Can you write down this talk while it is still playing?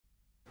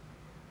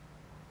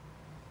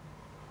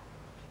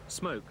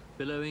Smoke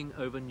billowing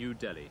over New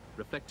Delhi,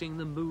 reflecting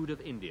the mood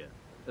of India,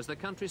 as the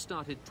country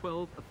started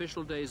 12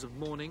 official days of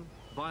mourning,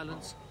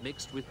 violence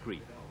mixed with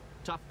grief.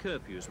 Tough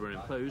curfews were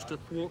imposed to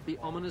thwart the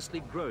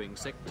ominously growing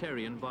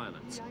sectarian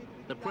violence.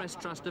 The Press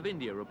Trust of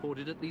India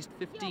reported at least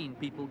 15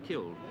 people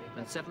killed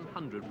and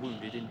 700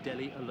 wounded in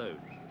Delhi alone.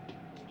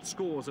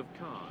 Scores of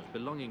cars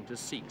belonging to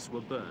Sikhs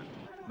were burned.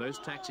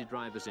 Most taxi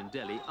drivers in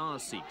Delhi are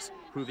Sikhs,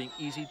 proving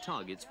easy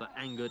targets for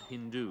angered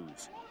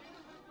Hindus.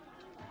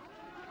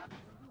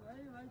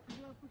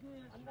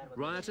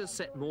 Rioters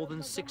set more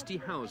than 60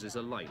 houses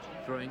alight,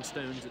 throwing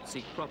stones at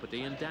Sikh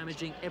property and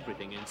damaging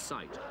everything in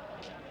sight.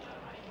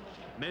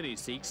 Many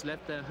Sikhs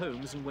left their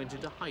homes and went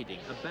into hiding,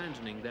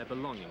 abandoning their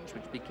belongings,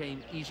 which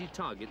became easy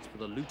targets for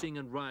the looting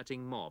and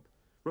rioting mob.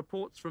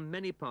 Reports from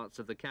many parts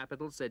of the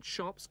capital said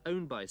shops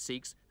owned by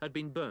Sikhs had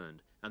been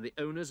burned and the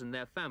owners and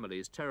their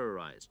families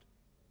terrorized.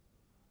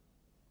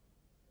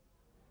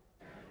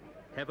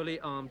 Heavily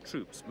armed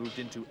troops moved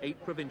into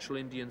 8 provincial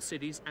Indian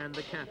cities and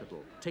the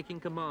capital, taking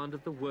command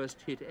of the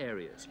worst-hit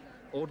areas.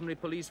 Ordinary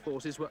police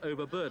forces were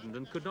overburdened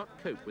and could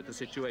not cope with the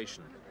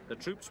situation. The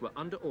troops were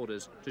under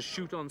orders to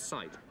shoot on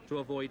sight to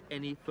avoid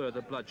any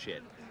further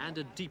bloodshed and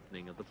a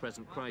deepening of the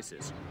present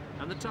crisis.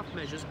 And the tough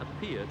measures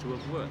appear to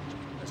have worked.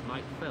 As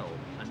night fell,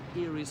 an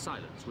eerie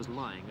silence was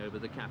lying over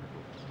the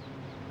capital.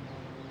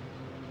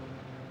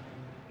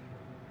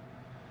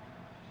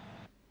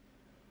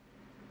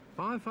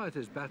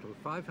 Firefighters battled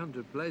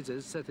 500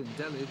 blazes set in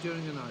Delhi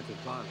during a night of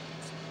violence.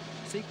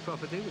 Sikh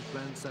property was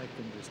ransacked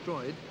and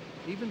destroyed.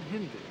 Even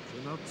Hindus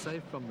were not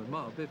safe from the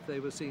mob if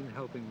they were seen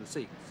helping the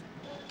Sikhs.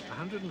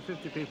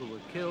 150 people were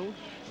killed,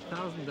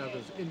 1,000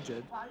 others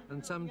injured,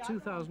 and some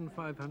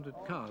 2,500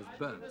 cars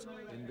burnt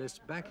in this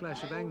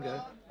backlash of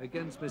anger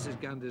against Mrs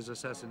Gandhi's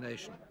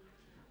assassination.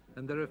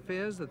 And there are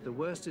fears that the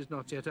worst is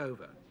not yet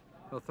over.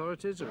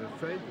 Authorities are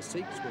afraid the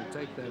Sikhs will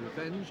take their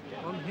revenge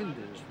on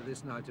Hindus for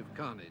this night of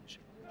carnage.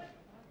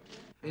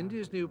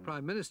 India's new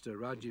Prime Minister,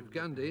 Rajiv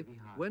Gandhi,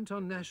 went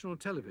on national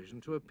television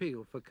to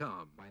appeal for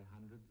calm. By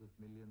hundreds of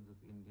millions of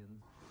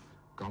Indians,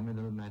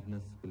 communal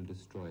madness will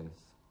destroy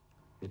us.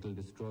 It will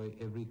destroy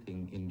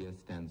everything India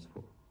stands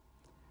for.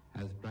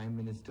 As Prime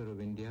Minister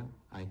of India,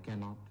 I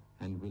cannot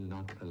and will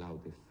not allow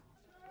this.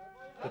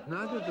 But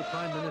neither the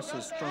Prime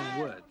Minister's strong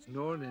words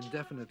nor an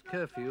indefinite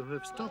curfew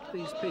have stopped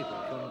these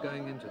people from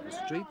going into the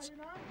streets,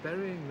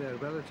 burying their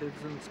relatives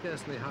and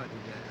scarcely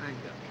hiding their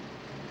anger.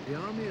 The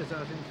army is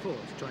out in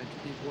force trying to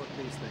keep what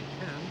peace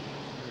they can,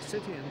 and the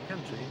city and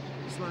country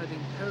sliding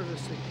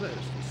perilously close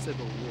to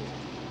civil war.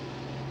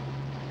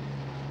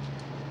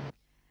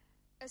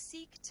 A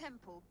Sikh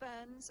temple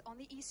burns on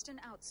the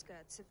eastern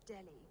outskirts of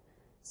Delhi.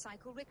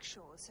 Cycle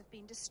rickshaws have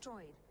been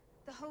destroyed.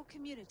 The whole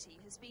community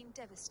has been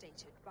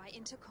devastated by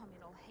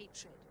intercommunal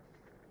hatred.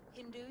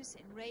 Hindus,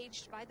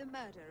 enraged by the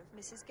murder of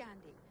Mrs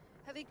Gandhi,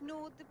 have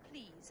ignored the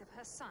pleas of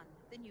her son,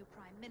 the new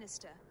Prime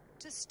Minister,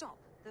 to stop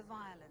the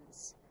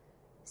violence.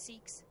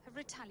 Sikhs have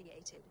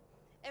retaliated.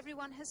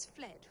 Everyone has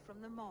fled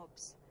from the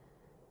mobs.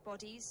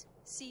 Bodies,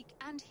 Sikh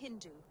and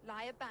Hindu,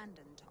 lie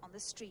abandoned on the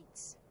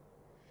streets.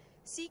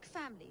 Sikh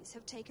families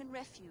have taken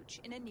refuge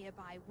in a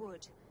nearby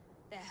wood.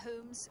 Their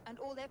homes and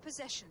all their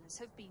possessions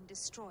have been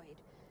destroyed.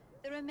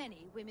 There are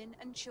many women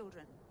and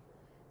children.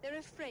 They're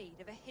afraid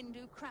of a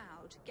Hindu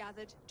crowd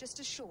gathered just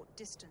a short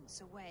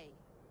distance away.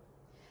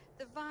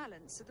 The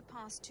violence of the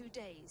past 2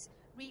 days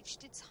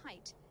reached its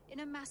height in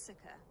a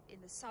massacre in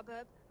the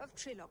suburb of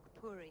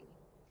Trilokpuri.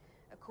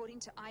 According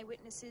to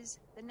eyewitnesses,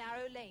 the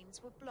narrow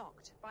lanes were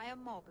blocked by a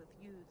mob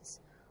of youths.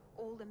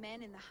 All the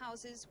men in the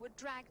houses were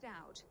dragged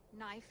out,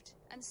 knifed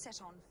and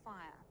set on fire.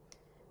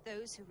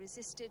 Those who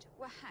resisted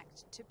were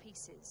hacked to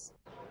pieces.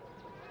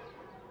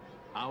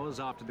 Hours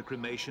after the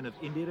cremation of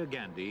Indira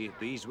Gandhi,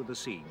 these were the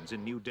scenes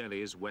in New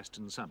Delhi's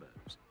western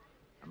suburbs.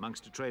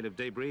 Amongst a trail of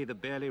debris, the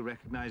barely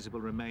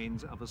recognizable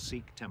remains of a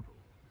Sikh temple.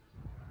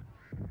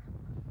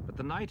 But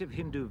the night of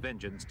Hindu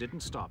vengeance didn't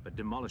stop at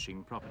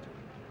demolishing property.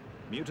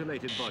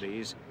 Mutilated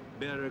bodies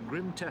bear a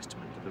grim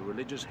testament to the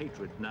religious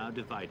hatred now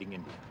dividing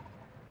India.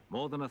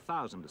 More than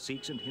 1,000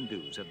 Sikhs and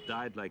Hindus have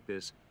died like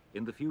this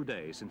in the few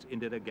days since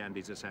Indira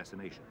Gandhi's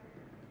assassination.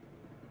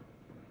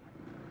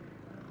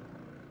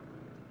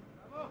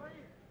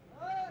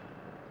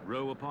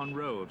 Row upon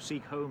row of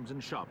Sikh homes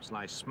and shops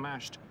lie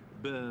smashed,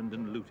 burned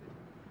and looted.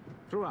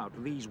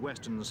 Throughout these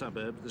western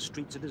suburbs, the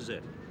streets are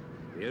deserted.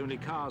 The only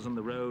cars on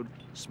the road,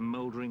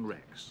 smouldering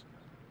wrecks.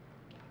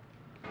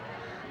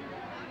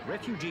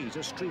 Refugees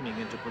are streaming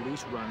into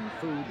police-run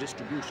food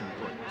distribution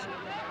points.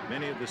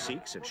 Many of the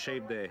Sikhs have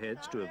shaved their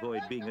heads to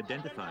avoid being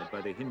identified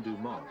by the Hindu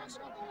mobs.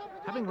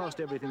 Having lost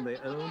everything they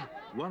own,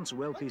 once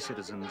wealthy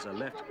citizens are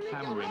left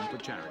clamoring for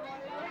charity.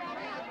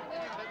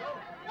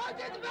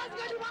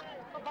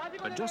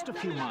 But just a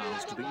few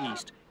miles to the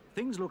east,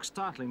 things look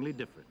startlingly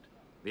different.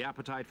 The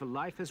appetite for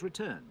life has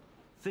returned.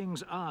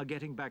 Things are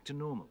getting back to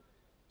normal.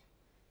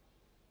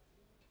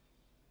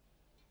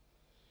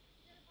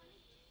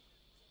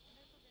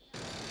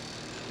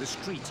 The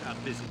streets are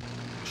busy,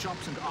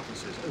 shops and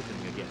offices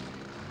opening again.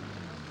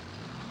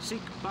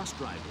 Sikh bus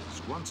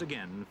drivers once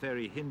again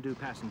ferry Hindu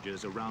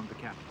passengers around the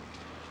capital.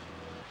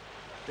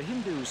 The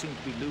Hindus seem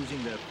to be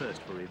losing their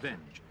thirst for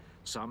revenge.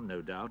 Some,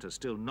 no doubt, are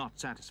still not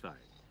satisfied.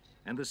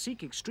 And the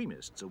Sikh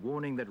extremists are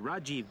warning that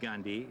Rajiv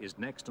Gandhi is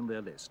next on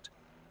their list.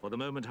 For the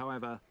moment,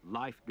 however,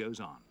 life goes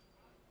on.